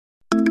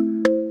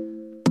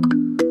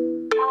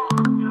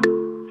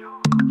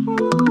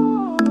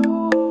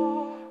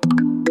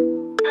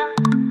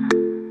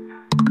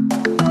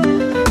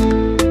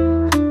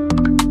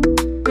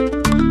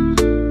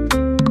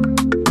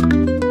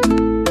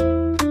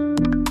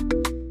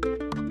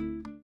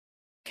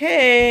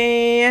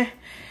Okay.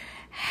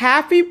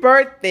 Happy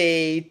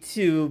birthday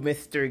to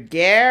Mr.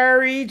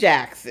 Gary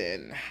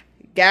Jackson.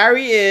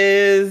 Gary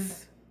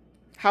is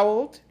how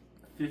old?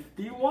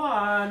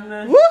 51.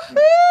 Woohoo!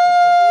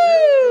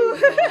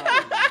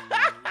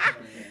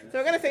 So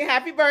we're going to say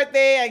happy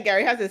birthday, and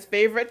Gary has his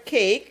favorite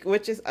cake,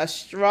 which is a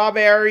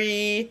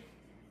strawberry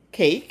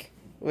cake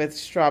with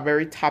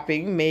strawberry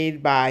topping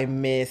made by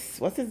Miss,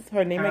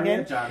 her name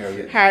again?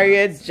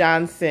 Harriet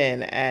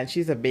Johnson. And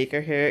she's a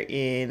baker here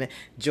in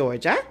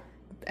Georgia.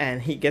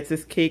 And he gets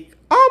his cake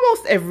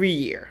almost every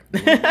year.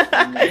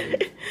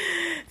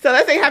 So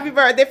let's say happy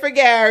birthday for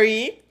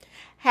Gary.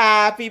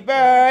 Happy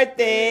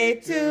birthday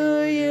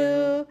to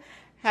you.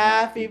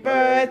 Happy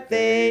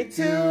birthday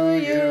to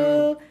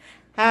you.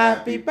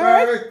 Happy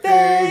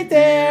birthday,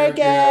 dear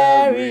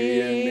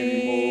Gary.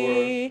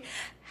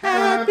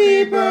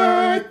 Happy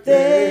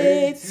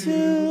birthday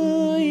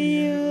to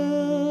you.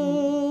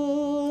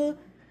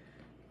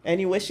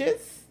 Any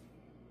wishes?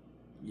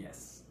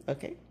 Yes.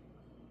 Okay.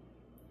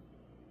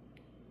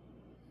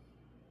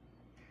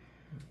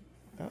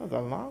 That was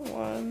a long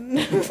one.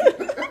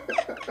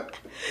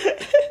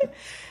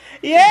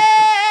 Yay!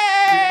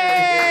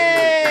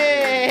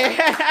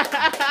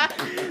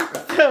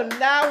 So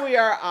now we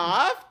are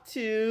off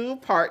to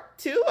part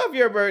 2 of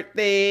your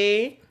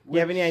birthday. You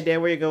have any idea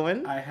where you're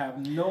going? I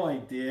have no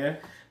idea.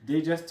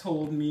 They just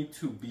told me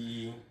to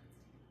be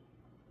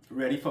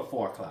ready for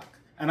 4 o'clock.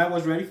 And I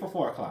was ready for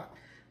 4 o'clock.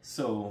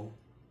 So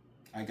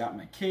I got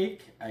my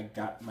cake. I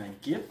got my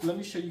gift. Let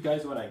me show you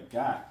guys what I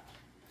got.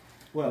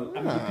 Well,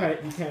 I mean,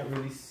 you can't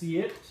really see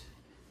it,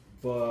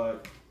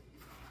 but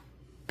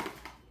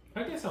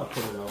I guess I'll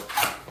put it out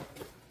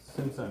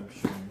since I'm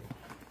showing.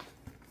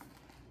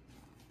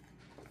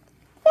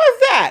 What's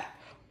that?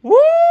 Woohoo!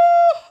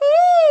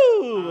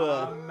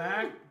 A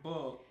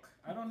MacBook.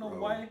 I don't know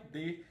why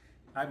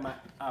a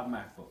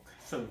MacBook.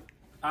 So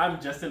I'm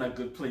just in a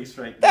good place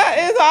right now. That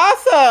is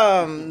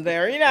awesome.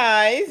 Very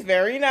nice.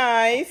 Very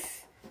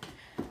nice.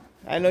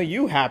 I know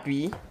you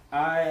happy.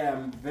 I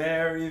am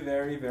very,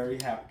 very, very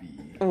happy.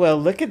 Well,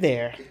 look at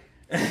there.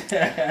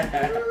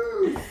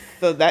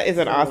 So that is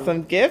an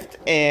awesome gift,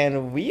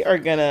 and we are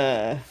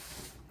gonna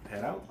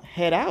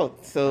head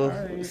out. So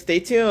right. Stay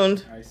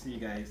tuned. All right, see you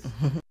guys.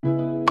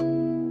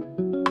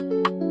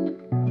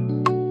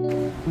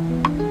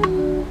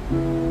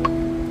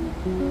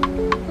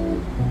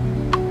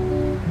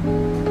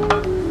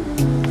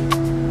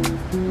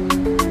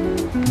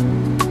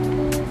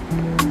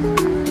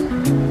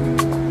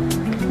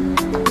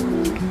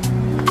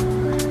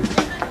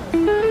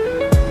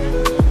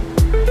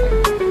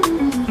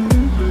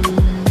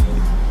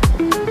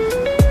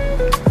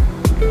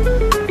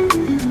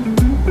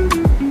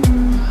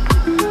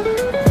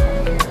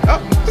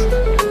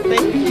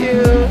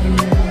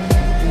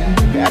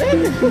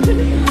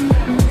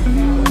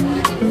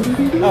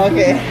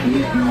 Okay.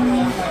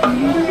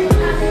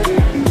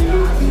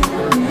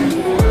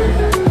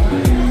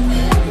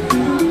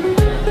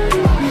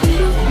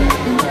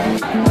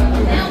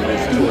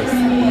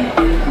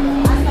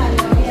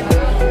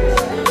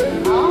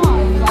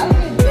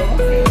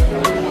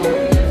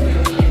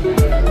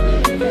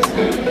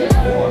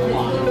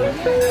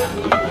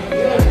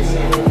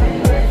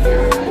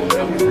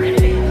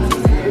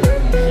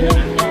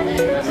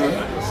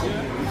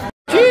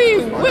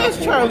 Gee, where's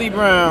Charlie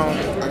Brown?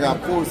 I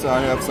got 4, so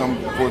I have some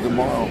for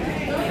tomorrow. You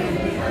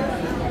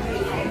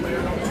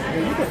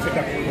can check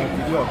out the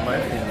video of my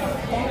thing.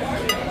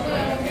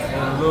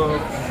 And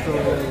look, so...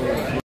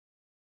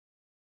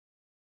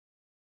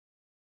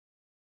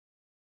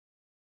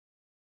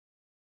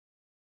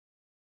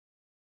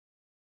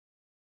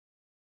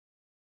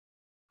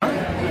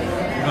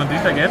 You gonna do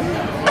it again?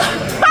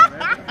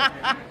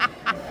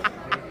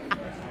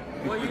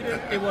 Well,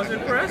 it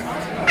wasn't pressed?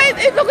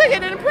 It looked like it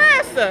didn't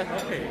press.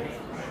 Okay.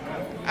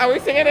 Are we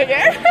singing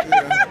again?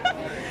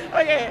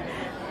 Okay.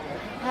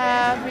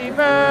 Happy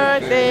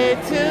birthday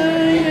to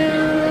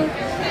you.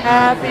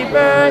 Happy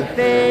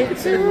birthday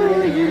to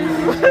you.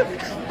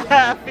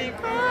 Happy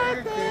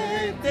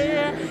birthday,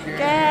 dear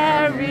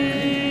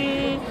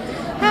Gary.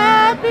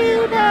 Happy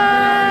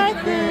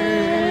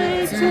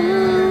birthday to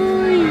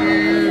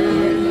you.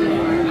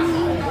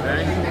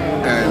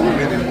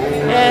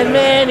 And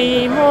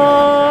many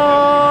more.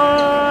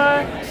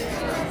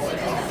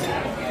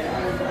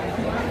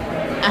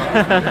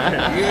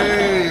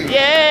 Yay!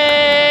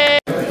 Yay!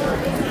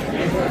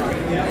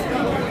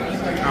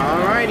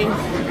 Alrighty.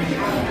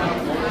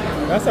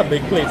 That's a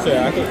big plate, sir.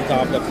 I can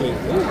top the plate.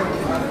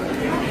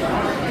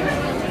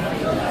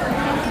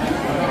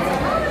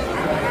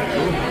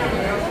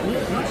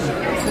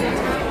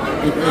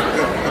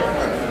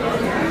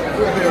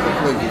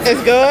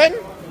 It's good?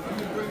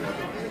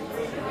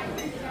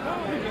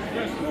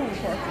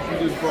 You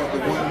just brought the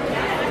one.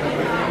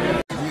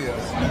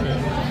 Yes.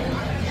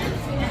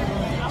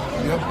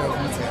 Yep,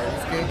 that's what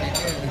it's candy.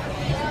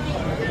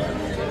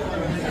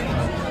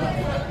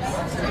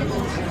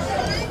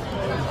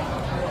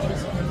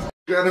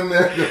 Got a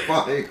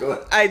magnifying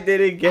glass. I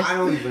didn't get I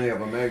don't even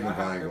have a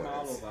magnifying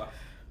glass.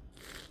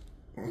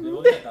 They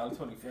only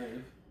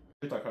 $1.25.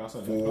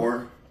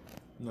 4.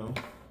 No.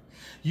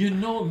 You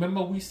know,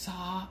 remember we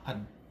saw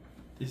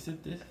is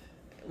it this?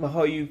 Well,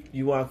 how you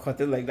want to cut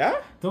it like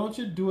that? Don't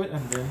you do it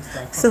and then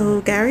start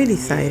So Gary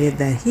decided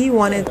that he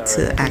wanted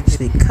to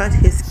actually cut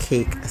his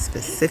cake a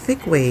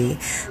specific way.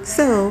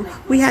 So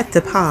we had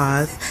to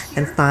pause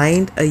and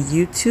find a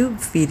YouTube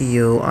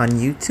video on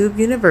YouTube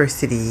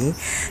University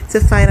to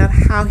find out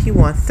how he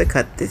wants to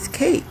cut this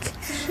cake.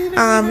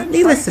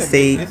 Needless to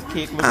say,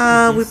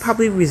 we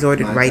probably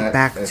resorted right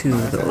back to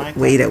the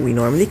way that we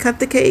normally cut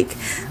the cake.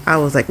 I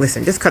was like,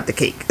 listen, just cut the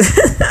cake.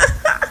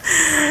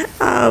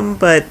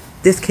 But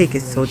this cake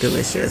is so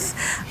delicious.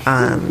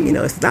 You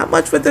know, it's not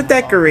much with the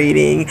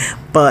decorating,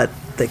 but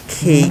the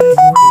cake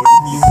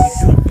is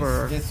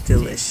super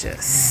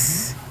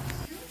delicious. And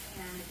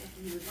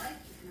if you would like,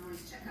 you can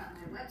always check out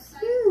my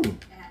website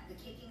at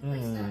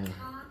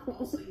thecakingplace.com.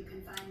 Also, you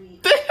can find me.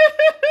 And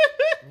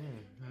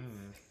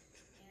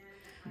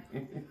I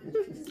hope you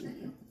enjoyed this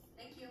video.